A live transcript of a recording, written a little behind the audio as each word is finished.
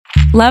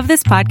Love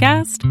this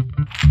podcast?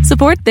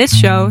 Support this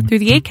show through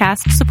the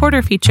Acast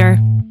supporter feature.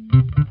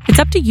 It's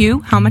up to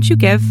you how much you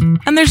give,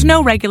 and there's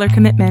no regular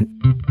commitment.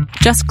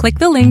 Just click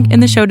the link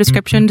in the show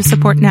description to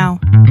support now.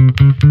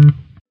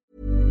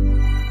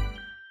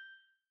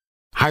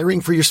 Hiring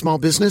for your small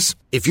business?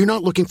 If you're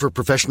not looking for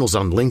professionals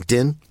on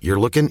LinkedIn, you're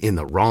looking in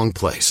the wrong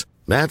place.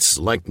 That's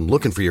like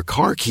looking for your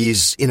car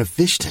keys in a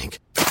fish tank.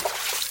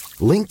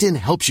 LinkedIn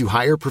helps you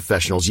hire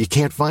professionals you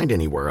can't find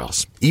anywhere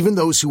else, even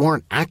those who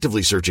aren't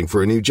actively searching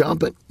for a new job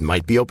but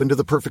might be open to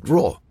the perfect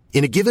role.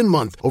 In a given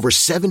month, over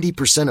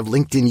 70% of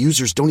LinkedIn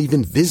users don't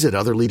even visit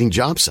other leading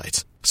job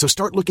sites. So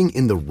start looking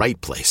in the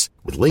right place.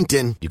 With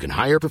LinkedIn, you can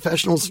hire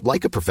professionals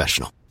like a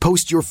professional.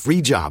 Post your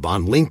free job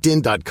on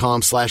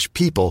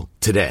linkedin.com/people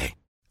today.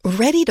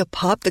 Ready to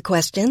pop the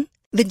question?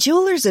 The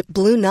jewelers at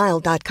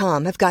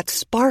BlueNile.com have got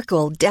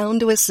sparkle down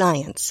to a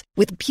science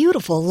with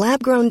beautiful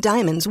lab-grown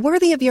diamonds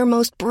worthy of your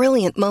most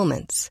brilliant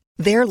moments.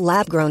 Their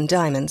lab-grown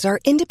diamonds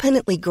are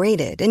independently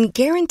graded and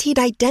guaranteed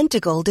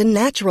identical to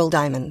natural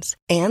diamonds,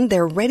 and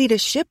they're ready to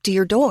ship to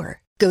your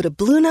door. Go to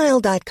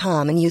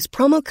BlueNile.com and use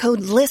promo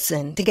code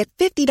LISTEN to get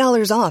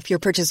 $50 off your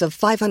purchase of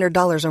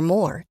 $500 or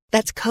more.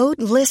 That's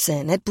code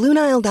LISTEN at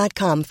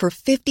BlueNile.com for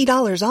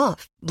 $50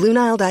 off.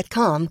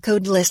 BlueNile.com,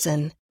 code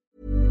LISTEN.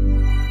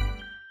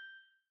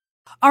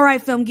 All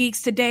right, film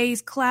geeks,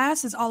 today's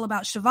class is all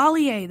about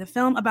Chevalier, the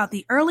film about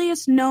the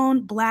earliest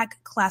known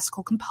Black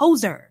classical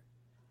composer.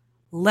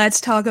 Let's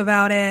talk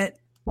about it.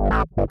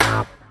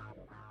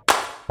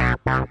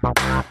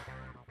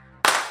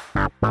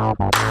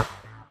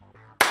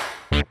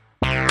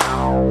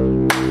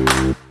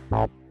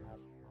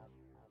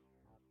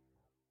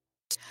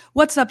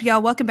 What's up,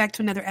 y'all? Welcome back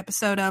to another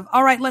episode of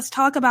All Right, Let's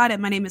Talk About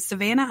It. My name is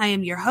Savannah. I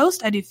am your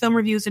host. I do film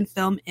reviews and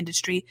film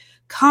industry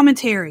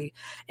commentary.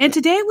 And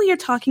today we are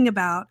talking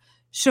about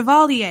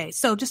Chevalier.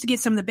 So just to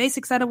get some of the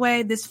basics out of the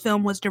way, this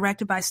film was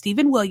directed by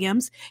Stephen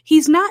Williams.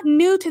 He's not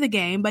new to the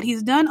game, but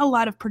he's done a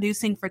lot of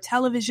producing for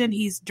television.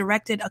 He's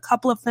directed a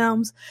couple of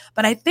films,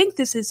 but I think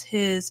this is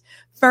his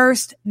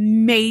first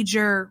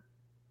major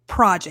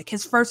project,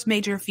 his first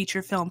major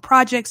feature film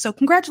project. So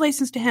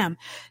congratulations to him.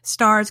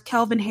 Stars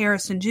Kelvin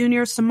Harrison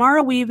Jr.,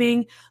 Samara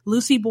Weaving,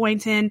 Lucy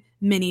Boynton,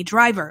 Minnie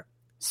Driver.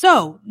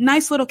 So,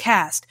 nice little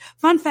cast.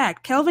 Fun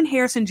fact, Kelvin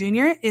Harrison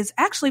Jr. is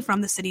actually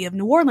from the city of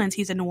New Orleans.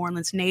 He's a New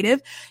Orleans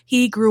native.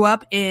 He grew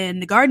up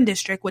in the Garden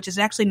District, which is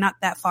actually not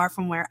that far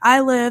from where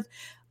I live.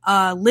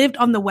 Lived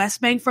on the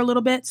West Bank for a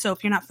little bit. So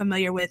if you're not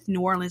familiar with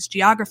New Orleans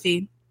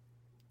geography,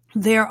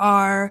 there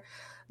are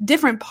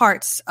different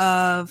parts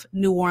of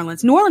New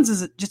Orleans. New Orleans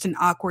is just an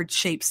awkward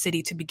shaped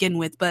city to begin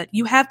with, but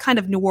you have kind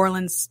of New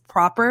Orleans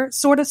proper,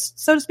 sort of,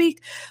 so to speak,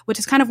 which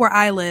is kind of where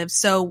I live.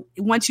 So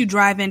once you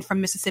drive in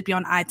from Mississippi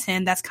on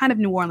I-10, that's kind of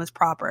New Orleans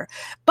proper.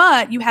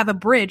 But you have a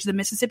bridge, the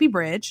Mississippi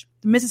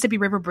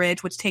River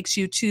Bridge, which takes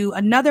you to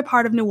another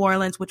part of New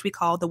Orleans, which we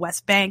call the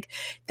West Bank.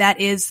 That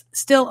is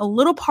still a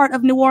little part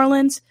of New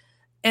Orleans.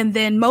 And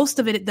then most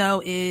of it,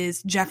 though,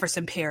 is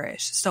Jefferson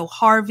Parish. So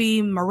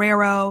Harvey,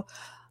 Marrero,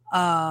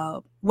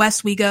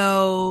 West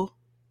Wego,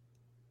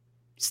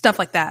 stuff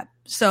like that.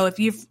 So if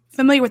you're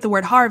familiar with the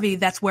word Harvey,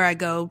 that's where I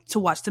go to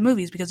watch the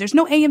movies because there's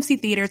no AMC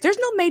theaters. There's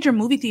no major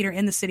movie theater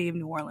in the city of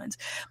New Orleans,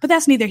 but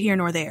that's neither here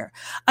nor there.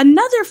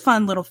 Another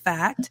fun little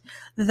fact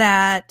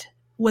that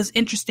was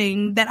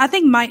interesting that I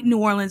think New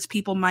Orleans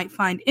people might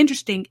find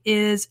interesting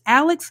is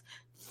Alex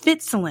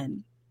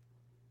Fitzlin.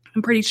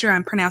 I'm pretty sure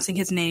I'm pronouncing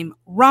his name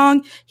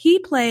wrong. He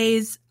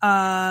plays,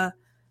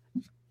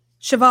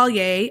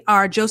 Chevalier,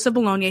 our Joseph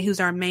Bologna, who's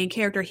our main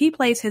character, he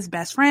plays his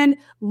best friend,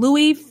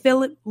 Louis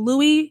Philippe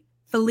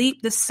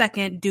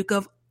II, Duke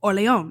of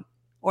Orleans.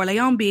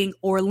 Orleans being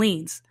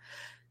Orleans.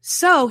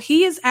 So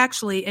he is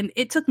actually, and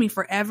it took me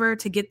forever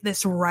to get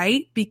this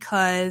right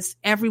because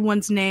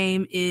everyone's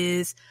name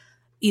is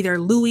either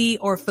Louis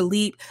or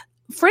Philippe.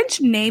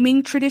 French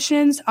naming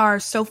traditions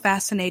are so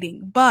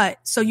fascinating, but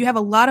so you have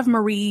a lot of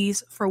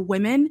Maries for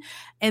women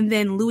and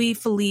then Louis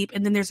Philippe,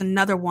 and then there's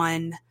another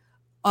one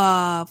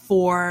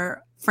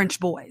for French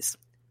boys,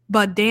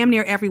 but damn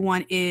near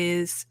everyone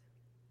is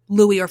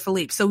Louis or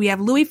Philippe. So we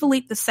have Louis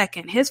Philippe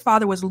II. His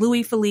father was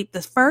Louis Philippe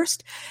I.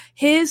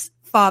 His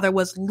father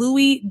was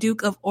Louis,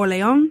 Duke of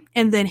Orleans,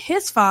 and then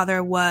his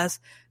father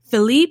was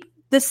Philippe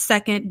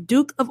II,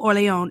 Duke of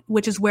Orleans,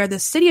 which is where the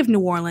city of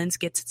New Orleans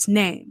gets its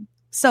name.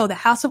 So the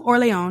House of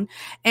Orleans,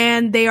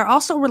 and they are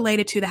also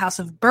related to the House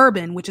of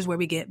Bourbon, which is where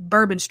we get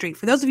Bourbon Street.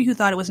 For those of you who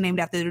thought it was named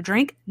after the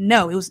drink,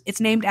 no,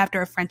 it's named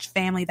after a French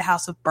family, the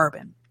House of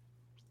Bourbon.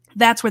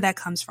 That's where that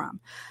comes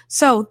from.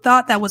 So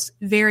thought that was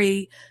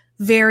very,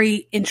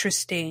 very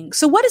interesting.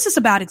 So what is this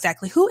about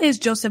exactly? Who is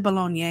Joseph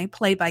Bologna,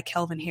 played by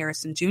Kelvin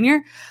Harrison Jr.?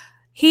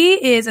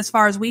 He is, as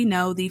far as we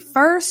know, the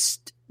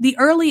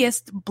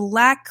earliest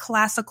Black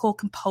classical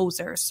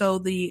composer. So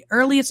the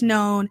earliest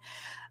known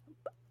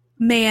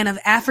man of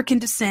African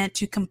descent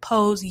to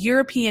compose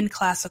European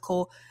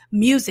classical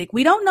music.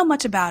 We don't know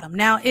much about him.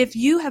 Now, if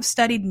you have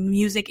studied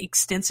music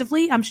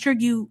extensively, I'm sure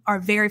you are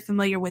very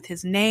familiar with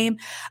his name.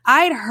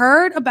 I'd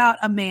heard about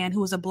a man who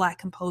was a Black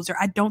composer.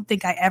 I don't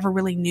think I ever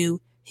really knew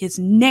his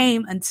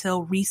name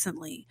until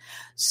recently.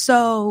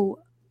 So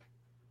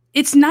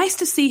it's nice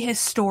to see his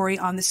story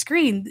on the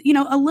screen,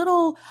 a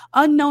little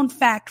unknown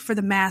fact for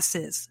the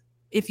masses,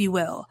 if you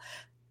will.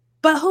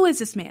 But who is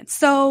this man?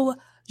 So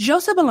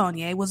Joseph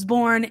Bologna was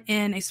born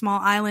in a small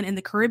island in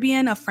the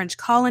Caribbean, a French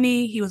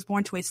colony. He was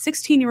born to a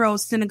 16-year-old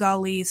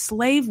Senegalese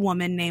slave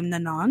woman named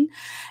Nanon,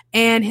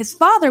 and his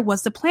father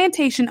was the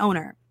plantation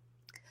owner.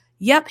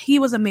 Yep, he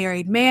was a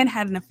married man,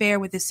 had an affair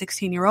with his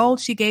 16-year-old.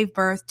 She gave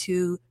birth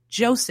to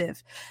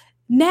Joseph.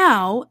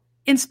 Now,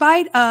 in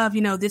spite of,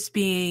 this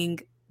being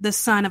the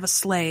son of a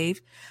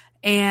slave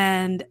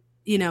and,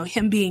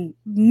 him being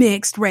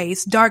mixed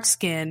race,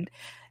 dark-skinned,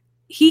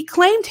 he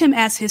claimed him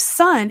as his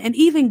son and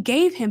even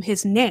gave him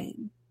his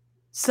name.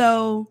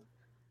 So,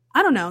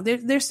 I don't know.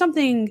 There's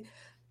something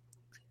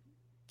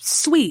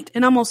sweet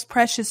and almost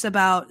precious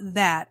about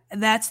that.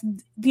 That's,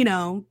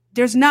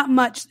 there's not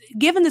much,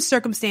 given the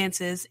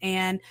circumstances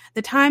and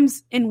the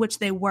times in which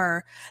they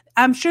were,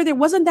 I'm sure there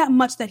wasn't that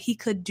much that he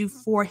could do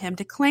for him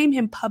to claim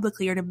him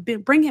publicly or to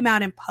bring him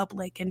out in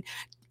public and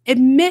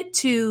admit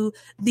to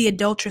the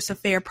adulterous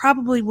affair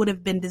probably would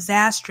have been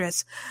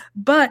disastrous.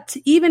 But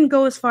to even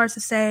go as far as to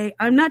say,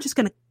 I'm not just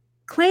going to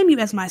claim you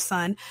as my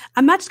son.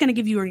 I'm not just going to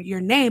give you your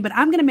name, but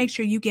I'm going to make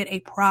sure you get a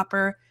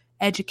proper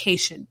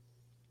education.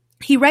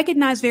 He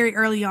recognized very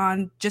early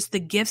on just the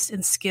gifts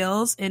and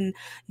skills in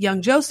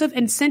young Joseph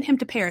and took him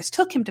to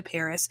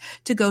Paris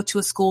to go to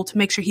a school to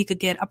make sure he could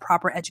get a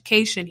proper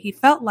education. He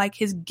felt like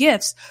his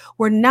gifts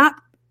were not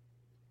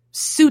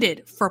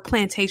suited for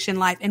plantation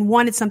life and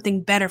wanted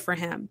something better for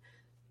him.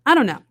 I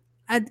don't know.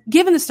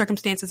 Given the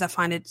circumstances, I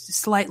find it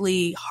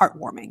slightly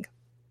heartwarming.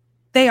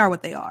 They are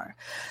what they are.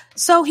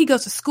 So he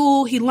goes to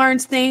school. He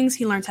learns things.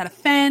 He learns how to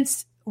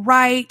fence,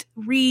 write,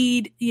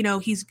 read.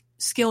 He's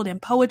skilled in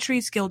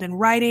poetry, skilled in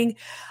writing,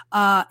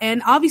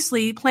 and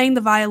obviously playing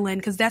the violin,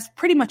 because that's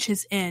pretty much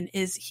his end.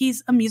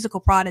 He's a musical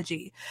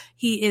prodigy.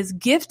 He is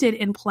gifted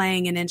in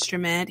playing an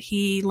instrument.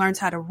 He learns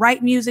how to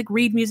write music,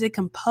 read music,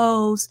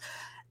 compose.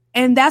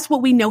 And that's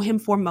what we know him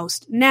for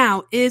most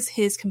now, is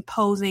his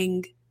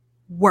composing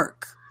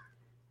work.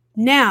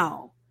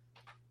 Now,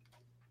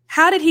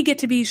 how did he get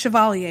to be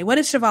Chevalier? What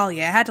is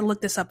Chevalier? I had to look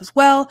this up as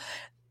well.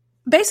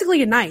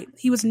 Basically a knight.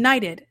 He was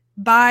knighted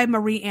by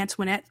Marie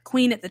Antoinette,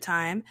 queen at the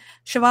time,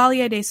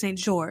 Chevalier de Saint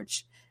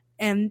George.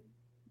 And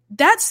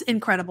that's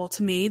incredible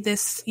to me.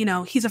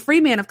 He's a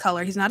free man of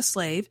color. He's not a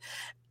slave,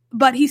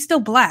 but he's still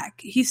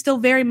black. He's still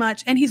very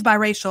much, and he's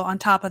biracial on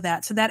top of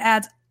that. So that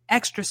adds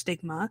extra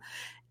stigma.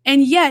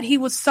 And yet he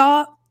was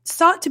sought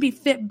to be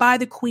fit by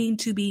the queen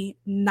to be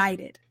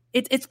knighted.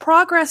 It's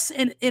progress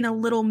in a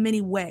little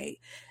mini way.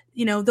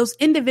 Those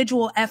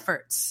individual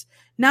efforts,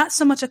 not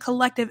so much a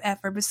collective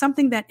effort, but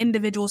something that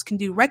individuals can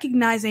do,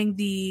 recognizing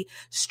the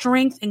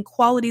strength and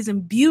qualities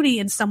and beauty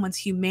in someone's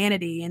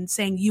humanity and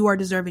saying you are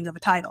deserving of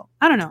a title.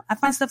 I don't know. I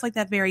find stuff like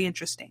that very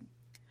interesting.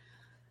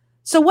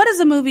 So what is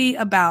the movie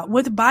about?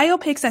 With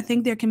biopics, I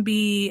think there can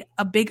be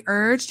a big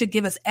urge to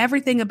give us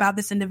everything about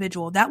this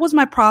individual. That was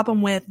my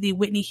problem with the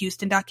Whitney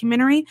Houston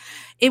documentary.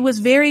 It was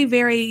very,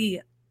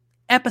 very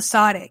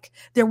episodic.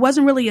 There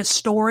wasn't really a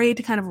story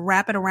to kind of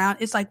wrap it around.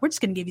 It's like, we're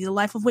just going to give you the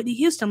life of Whitney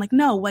Houston. Like,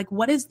 no,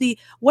 what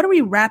are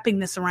we wrapping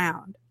this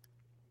around?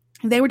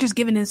 They were just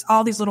giving us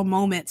all these little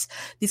moments,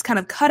 these kind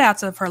of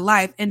cutouts of her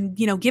life and,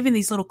 giving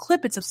these little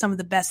clippets of some of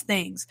the best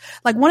things.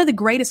 Like one of the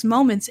greatest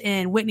moments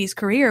in Whitney's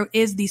career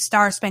is the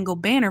Star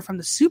Spangled Banner from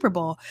the Super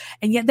Bowl.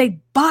 And yet they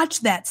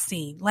botched that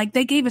scene. Like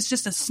they gave us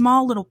just a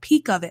small little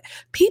peek of it.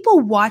 People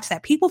watch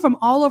that. People from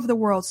all over the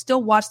world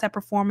still watch that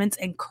performance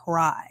and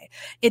cry.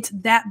 It's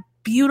that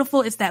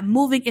beautiful. It's that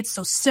moving. It's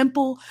so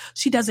simple.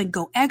 She doesn't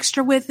go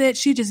extra with it.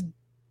 She just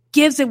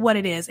gives it what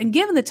it is. And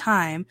given the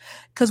time,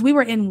 because we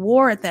were in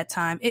war at that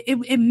time,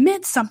 it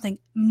meant something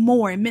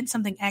more. It meant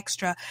something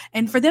extra.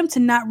 And for them to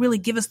not really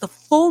give us the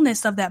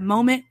fullness of that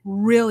moment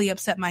really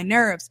upset my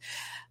nerves.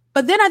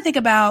 But then I think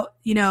about,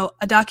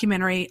 a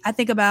documentary. I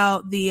think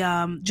about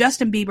the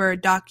Justin Bieber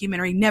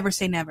documentary, Never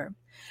Say Never.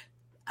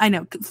 I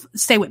know,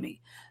 stay with me.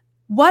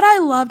 What I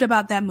loved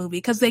about that movie,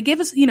 because they give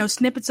us,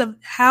 snippets of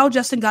how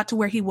Justin got to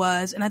where he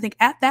was. And I think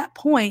at that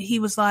point, he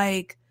was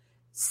like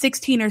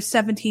 16 or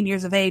 17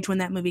 years of age when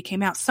that movie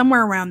came out,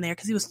 somewhere around there,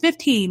 because he was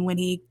 15 when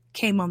he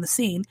came on the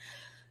scene.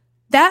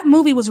 That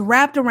movie was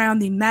wrapped around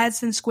the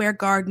Madison Square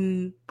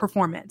Garden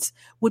performance,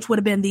 which would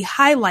have been the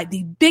highlight,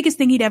 the biggest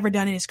thing he'd ever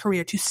done in his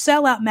career, to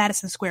sell out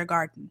Madison Square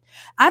Garden.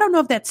 I don't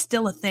know if that's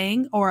still a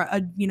thing or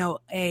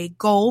a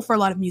goal for a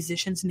lot of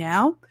musicians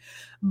now,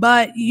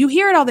 but you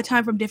hear it all the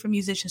time from different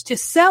musicians, to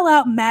sell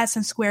out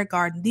Madison Square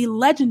Garden, the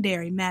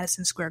legendary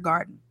Madison Square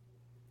Garden.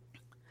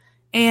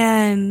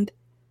 And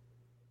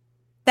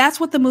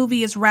that's what the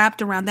movie is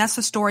wrapped around. That's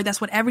the story.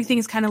 That's what everything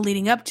is kind of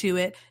leading up to.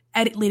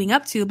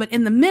 But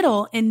in the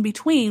middle, in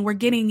between, we're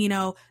getting,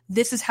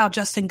 this is how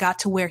Justin got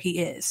to where he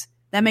is.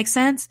 That makes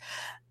sense?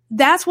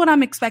 that's what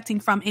I'm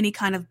expecting from any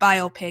kind of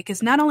biopic,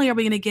 is not only are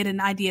we going to get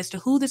an idea as to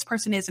who this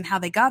person is and how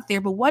they got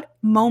there, but what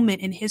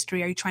moment in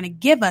history are you trying to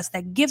give us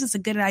that gives us a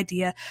good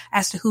idea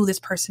as to who this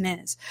person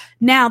is.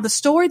 Now, the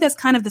story that's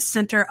kind of the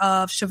center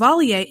of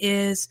Chevalier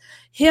is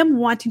him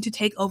wanting to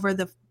take over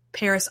the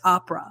Paris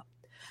Opera.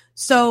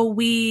 So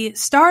we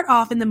start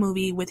off in the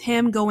movie with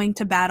him going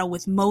to battle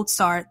with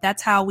Mozart.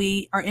 That's how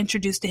we are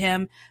introduced to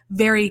him,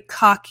 very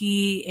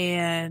cocky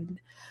and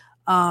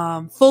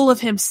full of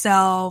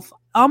himself,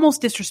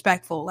 almost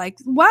disrespectful. Like,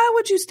 why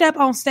would you step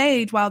on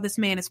stage while this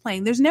man is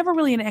playing? There's never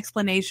really an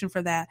explanation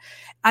for that.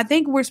 I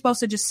think we're supposed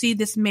to just see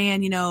this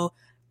man,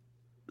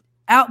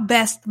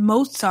 outbest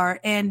Mozart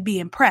and be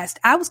impressed.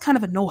 I was kind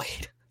of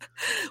annoyed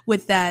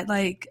with that.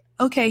 Like,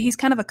 okay, he's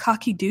kind of a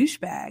cocky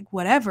douchebag,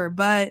 whatever,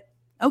 but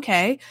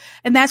okay.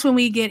 And that's when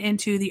we get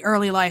into the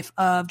early life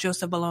of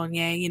Joseph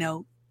Bologna,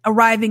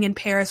 arriving in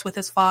Paris with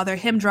his father,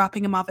 him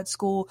dropping him off at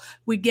school.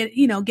 We get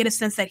a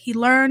sense that he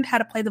learned how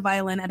to play the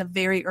violin at a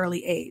very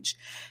early age.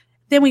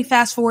 Then we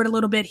fast forward a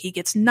little bit. He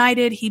gets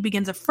knighted. He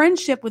begins a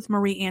friendship with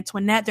Marie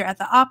Antoinette. They're at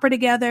the opera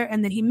together.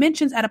 And then he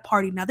mentions at a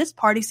party. Now, this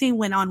party scene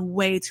went on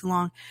way too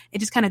long. It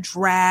just kind of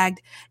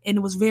dragged and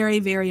it was very,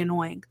 very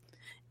annoying.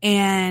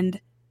 And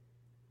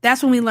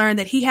that's when we learn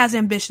that he has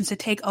ambitions to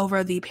take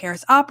over the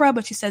Paris Opera.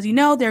 But she says,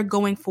 they're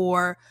going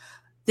for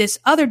this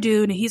other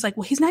dude. And he's like,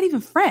 well, he's not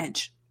even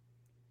French.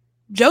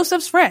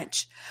 Joseph's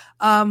French,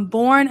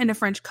 born in a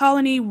French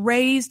colony,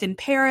 raised in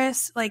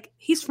Paris. Like,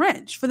 he's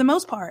French for the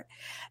most part.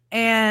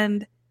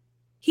 And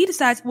he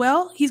decides,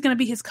 well, he's going to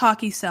be his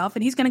cocky self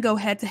and he's going to go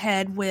head to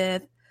head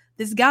with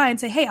this guy and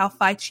say, hey, I'll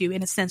fight you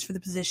in a sense for the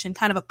position,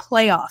 kind of a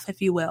playoff,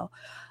 if you will.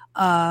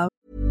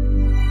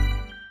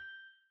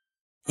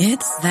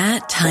 It's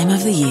that time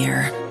of the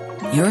year.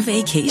 Your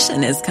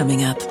vacation is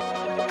coming up.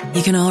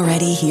 You can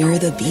already hear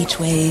the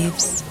beach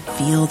waves,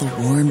 feel the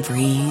warm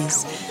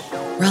breeze,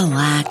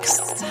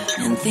 relax,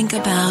 and think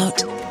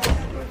about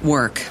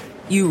work.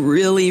 You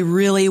really,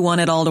 really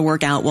want it all to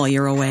work out while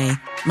you're away.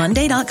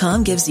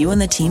 Monday.com gives you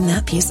and the team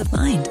that peace of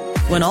mind.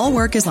 When all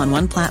work is on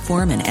one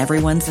platform and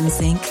everyone's in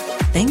sync,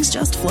 things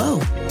just flow.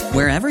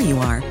 Wherever you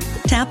are,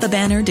 tap the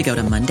banner to go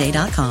to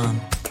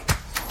Monday.com.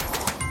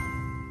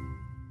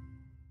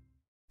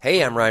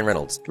 Hey, I'm Ryan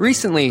Reynolds.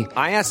 Recently,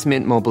 I asked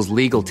Mint Mobile's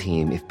legal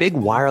team if big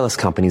wireless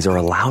companies are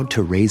allowed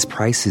to raise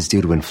prices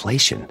due to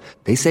inflation.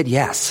 They said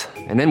yes.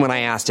 And then when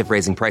I asked if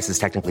raising prices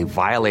technically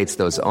violates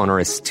those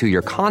onerous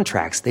two-year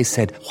contracts, they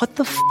said, what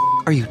the f***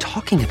 are you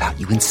talking about,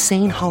 you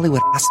insane Hollywood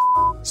ass f-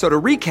 So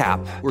to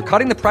recap, we're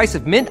cutting the price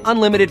of Mint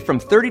Unlimited from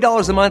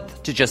 $30 a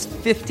month to just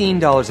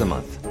 $15 a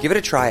month. Give it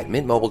a try at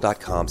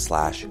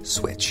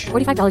mintmobile.com/switch.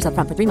 $45 up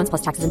front for 3 months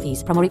plus taxes and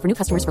fees. Promo rate for new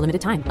customers for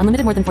limited time.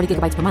 Unlimited more than 40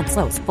 gigabytes per month.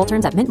 Slows full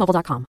terms at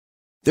mintmobile.com.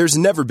 There's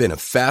never been a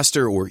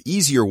faster or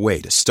easier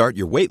way to start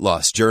your weight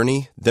loss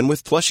journey than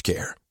with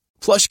PlushCare.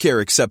 PlushCare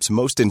accepts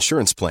most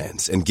insurance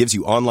plans and gives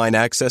you online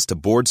access to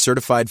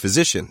board-certified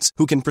physicians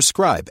who can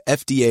prescribe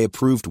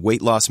FDA-approved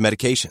weight loss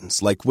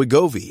medications like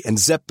Wegovy and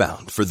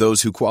Zepbound for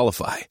those who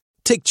qualify.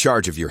 Take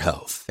charge of your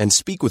health and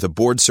speak with a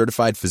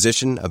board-certified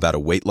physician about a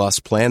weight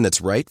loss plan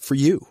that's right for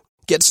you.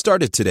 Get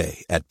started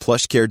today at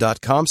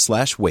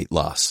plushcare.com/weight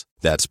loss.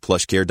 That's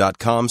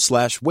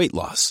plushcare.com/weight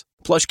loss.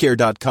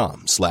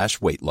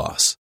 plushcare.com/weight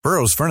loss.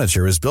 Burrow's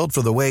furniture is built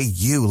for the way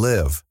you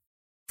live.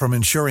 From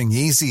ensuring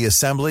easy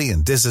assembly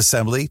and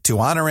disassembly to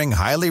honoring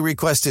highly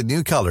requested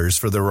new colors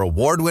for their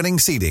award-winning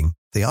seating,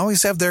 they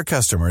always have their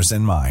customers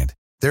in mind.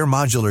 Their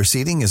modular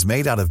seating is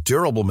made out of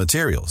durable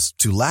materials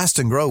to last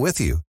and grow with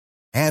you.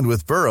 And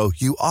with Burrow,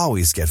 you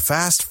always get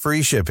fast,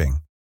 free shipping.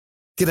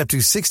 Get up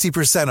to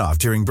 60% off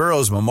during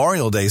Burrow's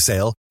Memorial Day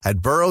sale at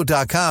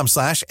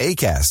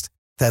burrow.com/ACAST.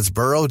 That's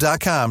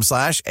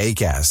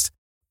burrow.com/ACAST.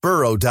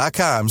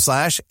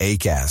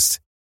 burrow.com/ACAST.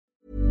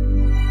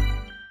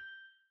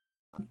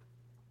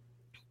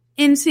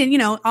 And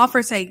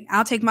offer, say,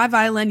 I'll take my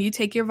violin, you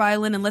take your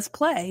violin, and let's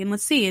play and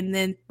let's see. And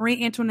then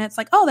Marie Antoinette's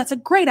like, oh, that's a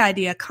great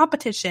idea.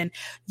 Competition.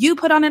 You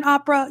put on an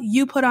opera,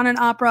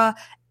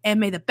 and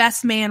may the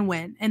best man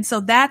win. And so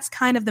that's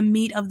kind of the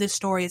meat of this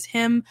story, is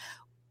him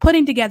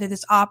putting together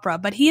this opera.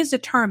 But he is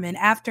determined,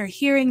 after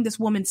hearing this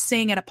woman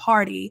sing at a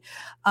party,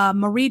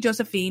 Marie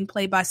Josephine,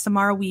 played by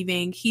Samara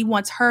Weaving, he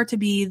wants her to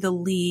be the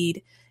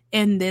lead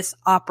in this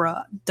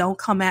opera. Don't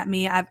come at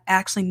me. I've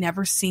actually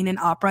never seen an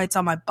opera. It's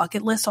on my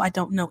bucket list, so I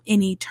don't know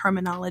any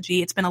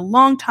terminology. It's been a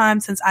long time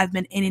since I've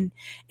been in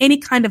any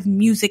kind of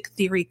music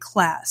theory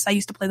class. I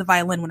used to play the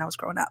violin when I was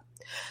growing up.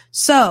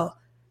 So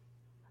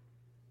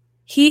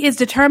he is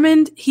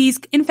determined. He's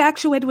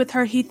infatuated with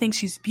her. He thinks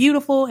she's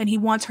beautiful, and he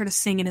wants her to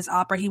sing in his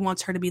opera. He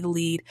wants her to be the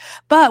lead.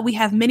 But we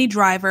have Minnie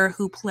Driver,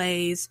 who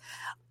plays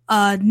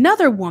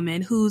another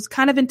woman who's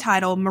kind of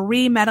entitled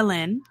Marie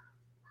Madeleine,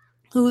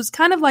 who's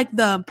kind of like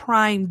the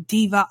prime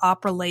diva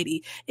opera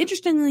lady.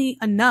 Interestingly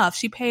enough,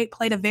 she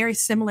played a very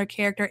similar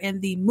character in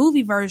the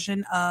movie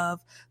version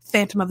of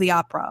Phantom of the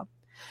Opera,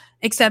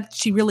 except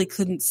she really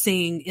couldn't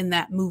sing in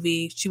that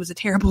movie. She was a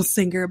terrible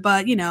singer,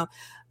 but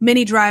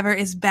Minnie Driver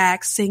is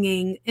back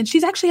singing, and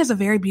she actually has a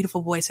very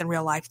beautiful voice in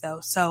real life, though.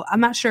 So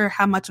I'm not sure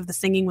how much of the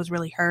singing was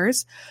really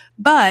hers,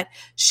 but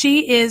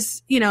she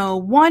is,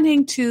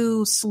 wanting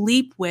to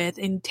sleep with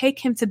and take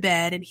him to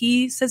bed, and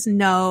he says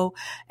no.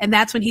 And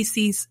that's when he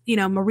sees,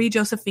 Marie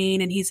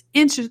Josephine, and he's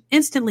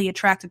instantly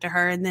attracted to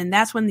her. And then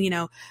that's when,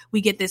 we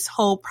get this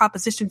whole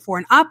proposition for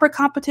an opera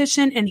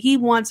competition, and he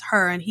wants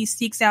her, and he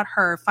seeks out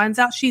her, finds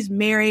out she's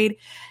married,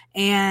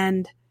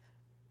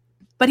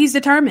 but he's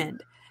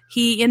determined.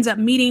 He ends up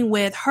meeting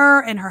with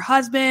her and her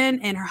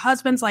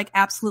husband's like,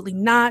 absolutely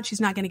not. She's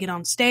not going to get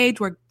on stage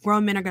where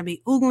grown men are going to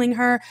be oogling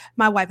her.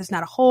 My wife is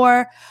not a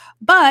whore.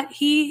 But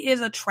he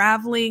is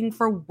traveling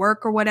for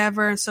work or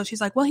whatever. And so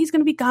she's like, well, he's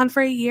going to be gone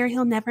for a year.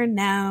 He'll never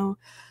know.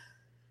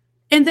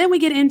 And then we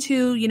get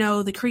into,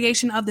 the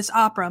creation of this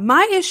opera.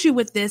 My issue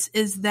with this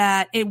is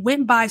that it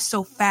went by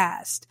so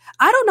fast.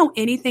 I don't know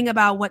anything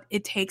about what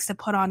it takes to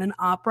put on an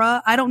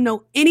opera. I don't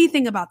know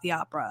anything about the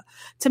opera.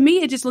 To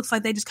me, it just looks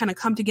like they just kind of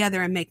come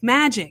together and make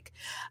magic.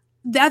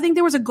 I think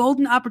there was a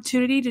golden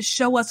opportunity to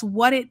show us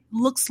what it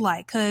looks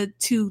like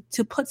to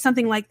put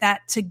something like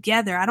that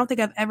together. I don't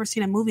think I've ever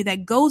seen a movie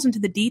that goes into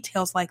the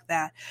details like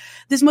that.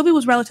 This movie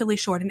was relatively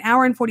short, 1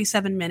 hour and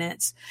 47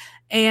 minutes.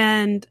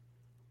 And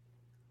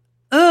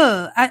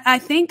I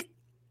think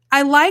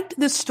I liked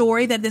the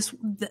story that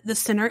the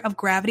center of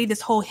gravity, this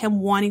whole him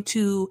wanting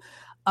to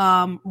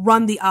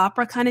run the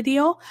opera kind of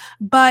deal,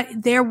 but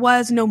there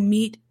was no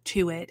meat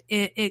to it.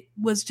 It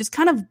was just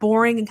kind of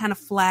boring and kind of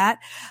flat.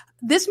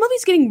 This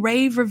movie's getting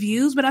rave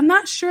reviews, but I'm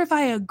not sure if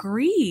I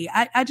agree.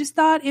 I just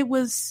thought it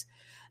was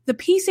the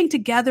piecing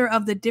together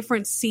of the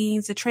different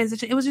scenes, the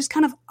transition. It was just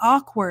kind of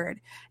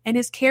awkward, and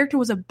his character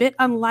was a bit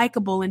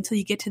unlikable until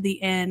you get to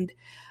the end.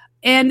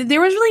 And there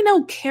was really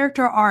no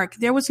character arc.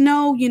 There was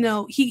no,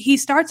 he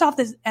starts off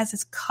as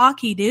this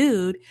cocky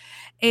dude,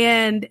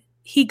 and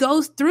he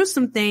goes through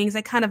some things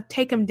that kind of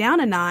take him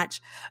down a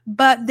notch,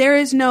 but there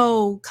is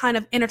no kind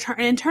of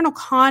internal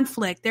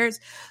conflict.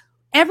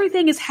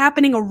 Everything is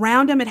happening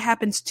around him. It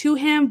happens to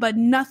him, but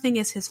nothing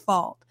is his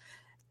fault.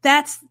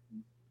 That's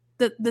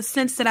the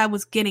sense that I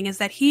was getting, is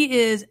that he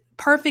is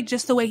perfect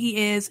just the way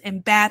he is,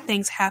 and bad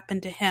things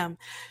happen to him.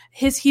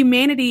 His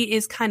humanity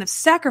is kind of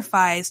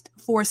sacrificed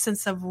for a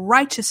sense of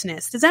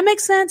righteousness. Does that make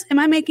sense? Am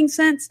I making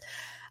sense?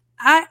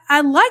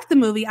 I liked the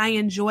movie. I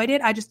enjoyed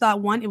it. I just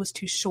thought, one, it was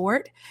too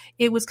short.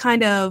 It was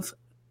kind of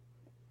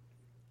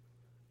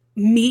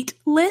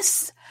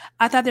meatless.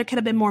 I thought there could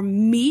have been more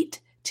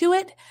meat to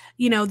it.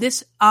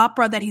 This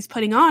opera that he's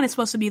putting on is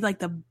supposed to be like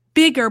the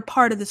bigger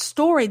part of the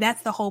story.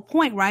 That's the whole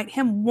point, right?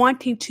 Him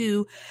wanting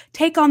to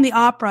take on the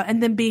opera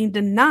and then being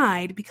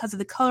denied because of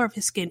the color of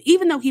his skin,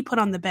 even though he put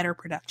on the better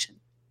production.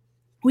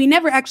 We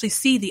never actually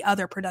see the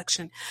other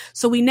production,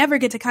 so we never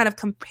get to kind of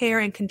compare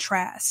and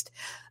contrast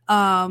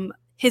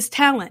his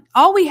talent.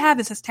 All we have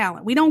is his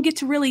talent. We don't get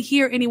to really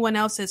hear anyone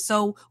else's,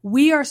 so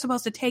we are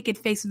supposed to take at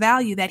face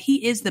value that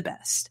he is the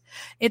best.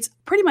 It's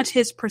pretty much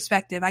his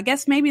perspective. I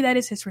guess maybe that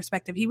is his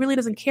perspective. He really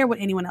doesn't care what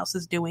anyone else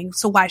is doing,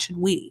 so why should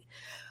we?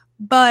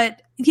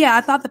 But yeah,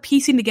 I thought the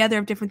piecing together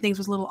of different things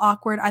was a little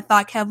awkward. I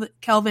thought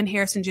Kelvin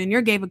Harrison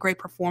Jr. gave a great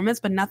performance,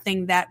 but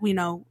nothing that,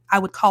 I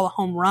would call a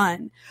home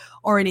run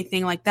or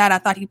anything like that. I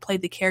thought he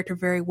played the character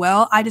very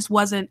well. I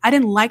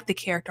didn't like the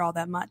character all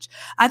that much.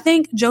 I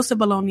think Joseph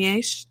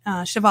Bologna,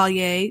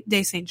 Chevalier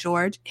de St.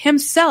 George,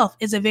 himself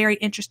is a very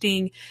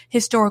interesting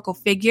historical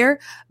figure,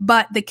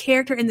 but the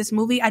character in this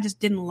movie, I just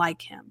didn't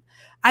like him.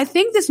 I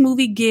think this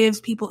movie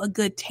gives people a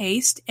good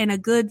taste and a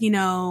good,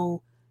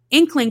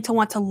 inkling to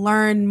want to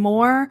learn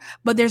more,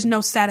 but there's no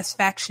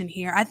satisfaction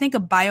here. I think a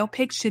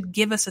biopic should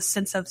give us a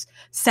sense of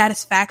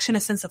satisfaction,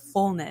 a sense of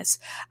fullness.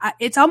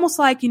 It's almost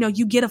like,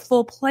 you get a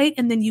full plate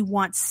and then you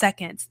want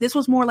seconds. This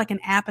was more like an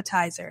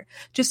appetizer,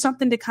 just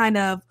something to kind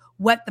of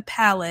whet the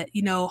palate,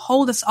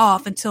 hold us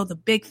off until the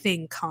big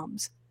thing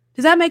comes.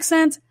 Does that make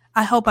sense?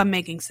 I hope I'm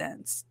making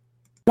sense.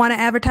 Want to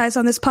advertise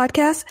on this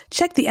podcast?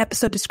 Check the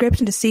episode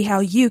description to see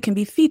how you can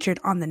be featured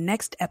on the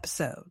next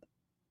episode.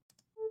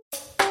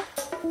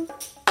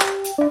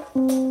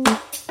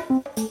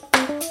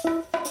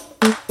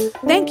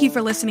 Thank you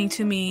for listening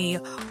to me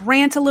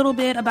rant a little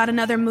bit about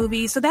another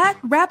movie. So that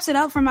wraps it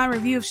up for my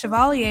review of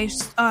Chevalier.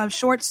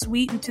 Short,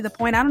 sweet, and to the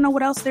point. I don't know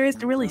what else there is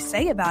to really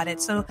say about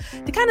it. So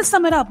to kind of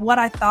sum it up, what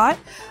I thought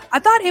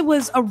it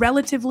was a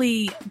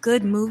relatively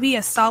good movie,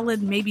 a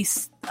solid maybe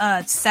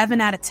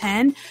 7 out of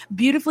 10.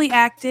 Beautifully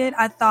acted.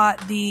 I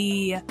thought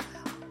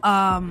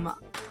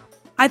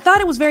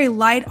it was very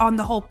light on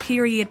the whole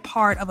period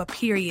part of a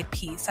period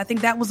piece. I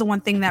think that was the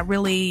one thing that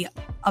really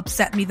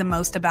upset me the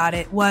most about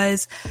it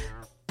was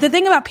the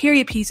thing about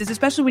period pieces,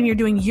 especially when you're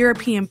doing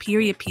European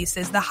period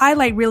pieces, the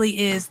highlight really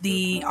is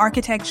the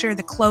architecture,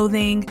 the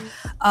clothing,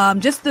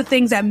 just the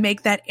things that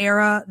make that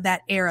era,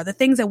 the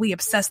things that we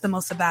obsess the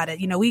most about it.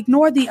 You know, we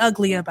ignore the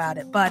ugly about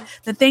it, but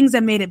the things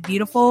that made it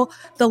beautiful,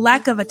 the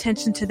lack of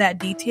attention to that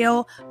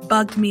detail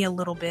bugged me a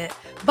little bit.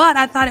 But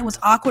I thought it was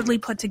awkwardly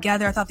put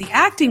together. I thought the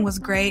acting was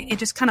great. It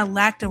just kind of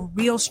lacked a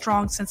real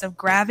strong sense of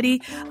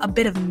gravity, a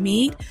bit of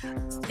meat.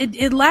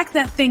 It lacked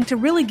that thing to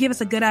really give us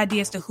a good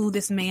idea as to who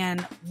this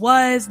man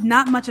was.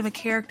 Not much of a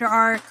character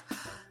arc.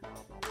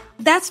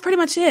 That's pretty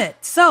much it.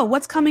 So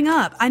what's coming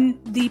up?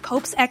 The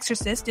Pope's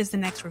Exorcist is the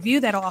next review.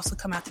 That'll also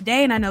come out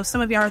today. And I know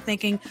some of y'all are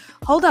thinking,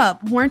 hold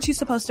up, weren't you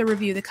supposed to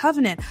review The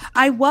Covenant?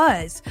 I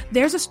was.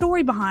 There's a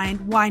story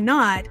behind why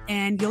not.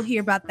 And you'll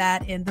hear about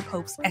that in The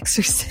Pope's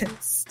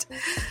Exorcist.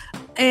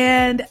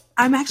 And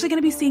I'm actually going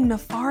to be seeing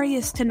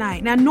Nefarious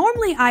tonight. Now,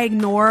 normally I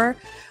ignore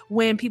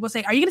when people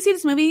say, are you going to see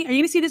this movie? Are you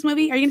going to see this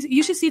movie?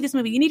 You should see this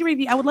movie. You need to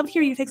review. I would love to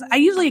hear your takes. I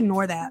usually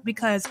ignore that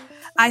because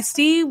I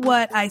see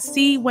what I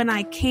see when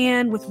I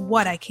can with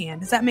what I can.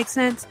 Does that make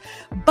sense?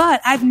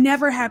 But I've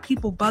never had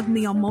people bug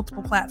me on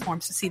multiple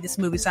platforms to see this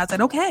movie. So I said,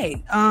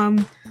 okay,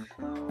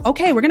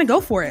 we're going to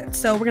go for it.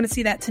 So we're going to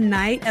see that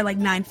tonight at like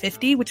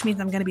 9:50, which means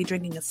I'm going to be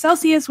drinking a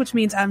Celsius, which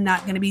means I'm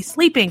not going to be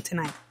sleeping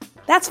tonight.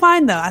 That's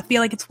fine, though. I feel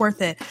like it's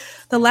worth it.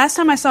 The last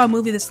time I saw a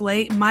movie this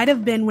late might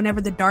have been whenever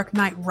The Dark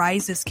Knight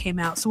Rises came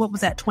out. So what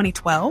was that,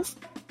 2012?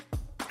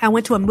 I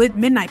went to a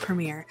midnight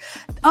premiere.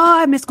 Oh,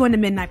 I miss going to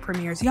midnight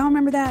premieres. Y'all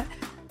remember that?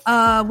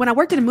 When I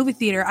worked in a movie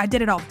theater, I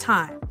did it all the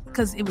time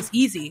because it was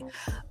easy.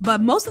 But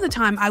most of the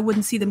time, I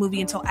wouldn't see the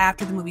movie until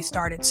after the movie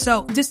started.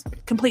 So just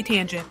complete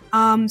tangent.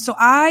 So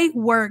I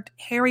worked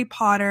Harry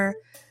Potter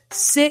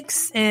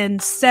 6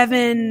 and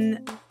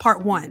 7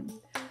 Part 1.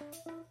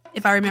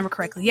 If I remember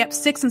correctly. Yep,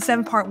 6 and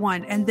 7 Part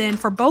 1. And then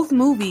for both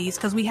movies,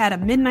 because we had a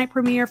midnight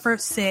premiere for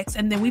 6,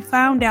 and then we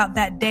found out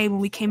that day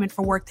when we came in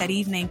for work that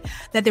evening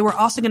that they were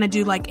also going to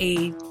do like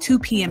a 2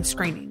 p.m.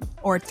 screening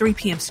or a 3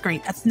 p.m.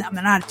 screen. That's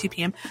not a 2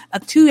 p.m., a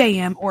 2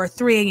 a.m. or a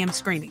 3 a.m.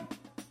 screening.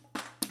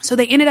 So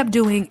they ended up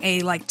doing a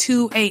like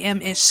 2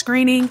 a.m.-ish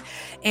screening.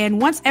 And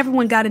once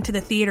everyone got into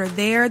the theater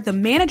there, the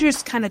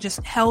managers kind of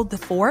just held the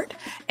fort.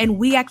 And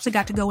we actually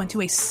got to go into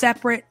a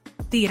separate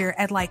theater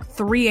at like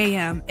 3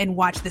 a.m. and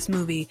watch this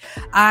movie.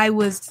 I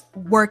was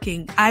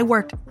working. I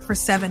worked for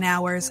 7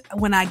 hours.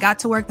 When I got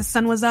to work, the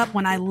sun was up.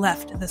 When I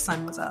left, the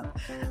sun was up.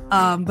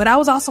 But I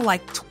was also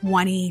like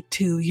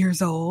 22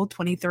 years old,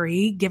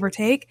 23, give or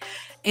take.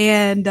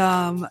 And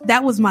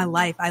that was my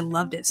life. I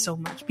loved it so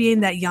much,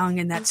 being that young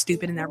and that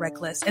stupid and that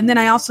reckless. And then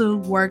I also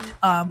worked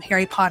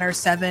Harry Potter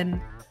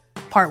 7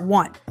 Part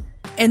 1.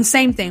 And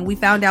same thing, we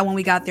found out when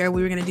we got there,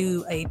 we were going to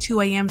do a 2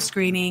 a.m.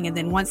 screening. And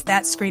then once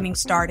that screening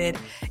started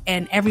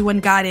and everyone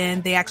got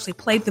in, they actually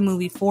played the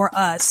movie for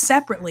us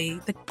separately,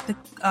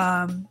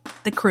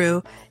 the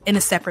crew in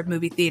a separate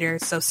movie theater.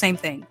 So same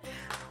thing.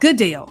 Good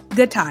deal.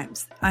 Good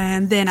times.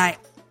 And then I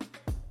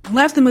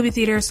left the movie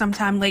theater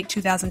sometime late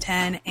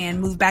 2010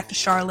 and moved back to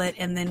Charlotte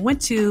and then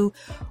went to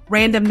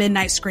random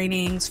midnight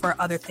screenings for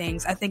other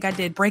things. I think I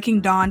did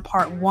Breaking Dawn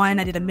Part 1.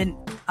 I did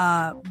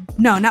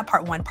not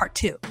Part 1, Part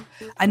 2.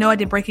 I know I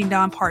did Breaking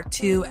Dawn Part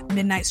 2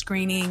 midnight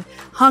screening.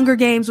 Hunger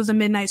Games was a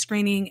midnight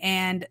screening,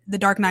 and The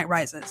Dark Knight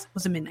Rises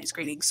was a midnight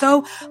screening.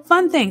 So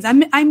fun things.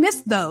 I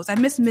miss those. I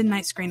miss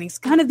midnight screenings.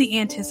 Kind of the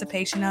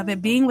anticipation of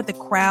it, being with the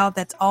crowd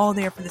that's all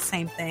there for the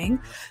same thing,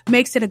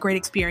 makes it a great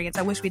experience.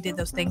 I wish we did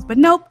those things, but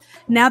nope.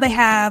 Now they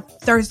have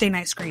Thursday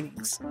night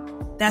screenings.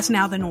 That's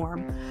now the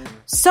norm.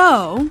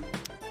 So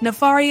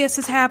Nefarious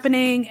is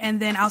happening,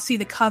 and then I'll see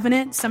The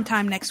Covenant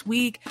sometime next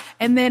week.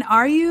 And then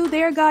Are You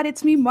There, God?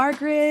 It's Me,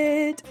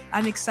 Margaret.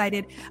 I'm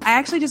excited. I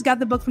actually just got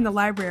the book from the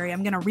library.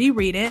 I'm going to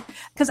reread it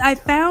because I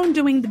found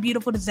doing The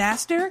Beautiful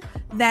Disaster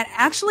that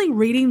actually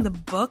reading the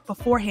book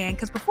beforehand,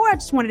 because before I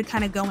just wanted to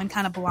kind of go in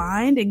kind of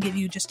blind and give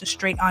you just a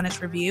straight,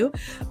 honest review.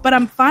 But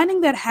I'm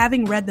finding that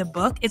having read the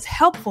book is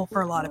helpful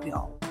for a lot of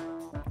y'all.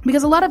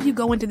 Because a lot of you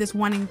go into this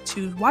wanting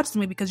to watch the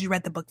movie because you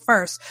read the book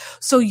first.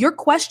 So your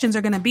questions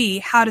are going to be,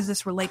 how does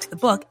this relate to the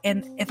book?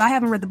 And if I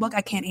haven't read the book, I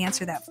can't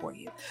answer that for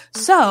you.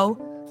 So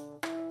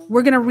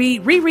we're going to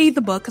reread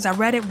the book because I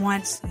read it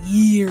once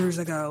years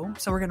ago.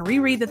 So we're going to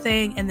reread the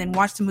thing and then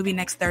watch the movie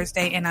next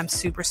Thursday. And I'm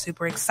super,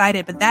 super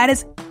excited. But that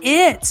is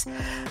it.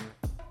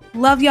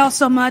 Love y'all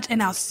so much.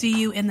 And I'll see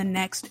you in the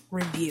next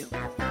review.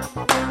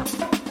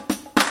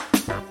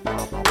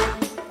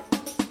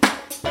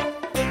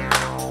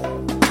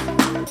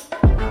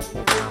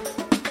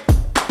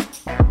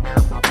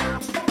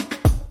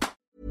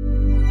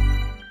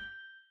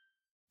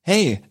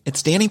 Hey,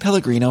 it's Danny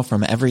Pellegrino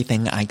from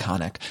Everything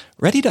Iconic.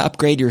 Ready to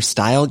upgrade your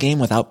style game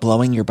without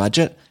blowing your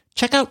budget?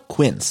 Check out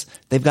Quince.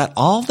 They've got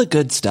all the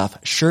good stuff,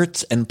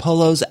 shirts and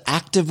polos,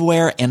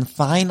 activewear, and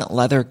fine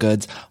leather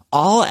goods,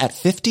 all at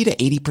 50 to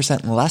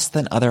 80% less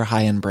than other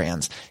high-end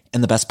brands.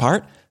 And the best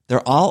part?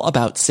 They're all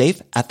about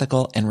safe,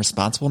 ethical, and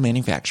responsible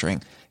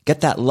manufacturing.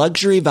 Get that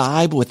luxury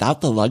vibe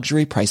without the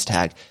luxury price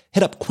tag.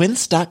 Hit up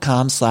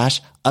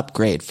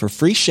quince.com/upgrade for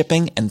free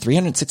shipping and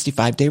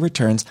 365-day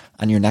returns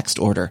on your next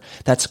order.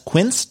 That's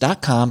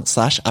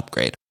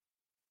quince.com/upgrade.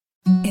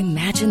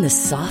 Imagine the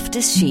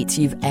softest sheets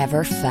you've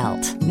ever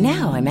felt.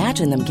 Now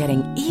imagine them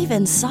getting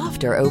even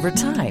softer over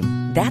time.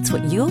 That's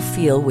what you'll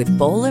feel with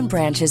Boll &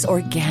 Branch's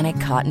organic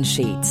cotton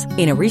sheets.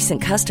 In a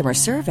recent customer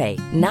survey,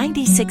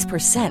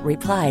 96%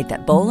 replied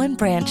that Boll &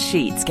 Branch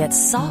sheets get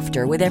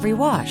softer with every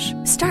wash.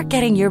 Start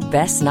getting your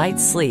best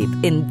night's sleep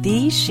in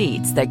these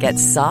sheets that get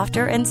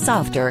softer and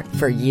softer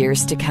for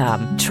years to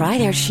come. Try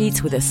their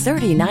sheets with a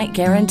 30-night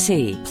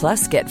guarantee.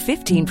 Plus, get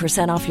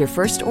 15% off your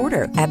first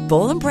order at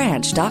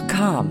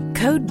bollandbranch.com.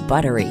 Code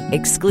BUTTERY.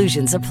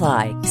 Exclusions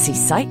apply. See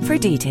site for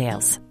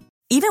details.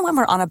 Even when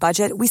we're on a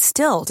budget, we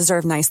still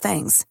deserve nice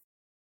things.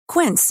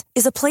 Quince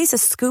is a place to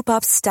scoop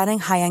up stunning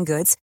high-end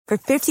goods for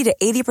 50 to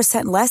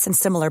 80% less than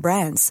similar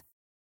brands.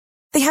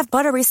 They have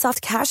buttery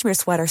soft cashmere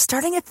sweaters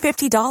starting at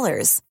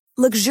 $50,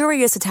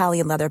 luxurious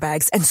Italian leather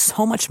bags, and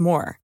so much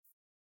more.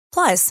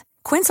 Plus,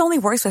 Quince only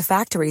works with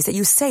factories that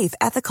use safe,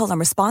 ethical, and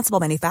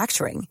responsible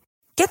manufacturing.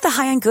 Get the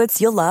high-end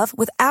goods you'll love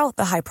without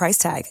the high price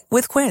tag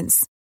with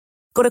Quince.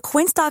 Go to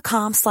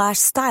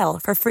quince.com/style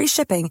for free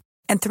shipping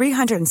and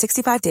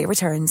 365-day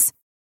returns.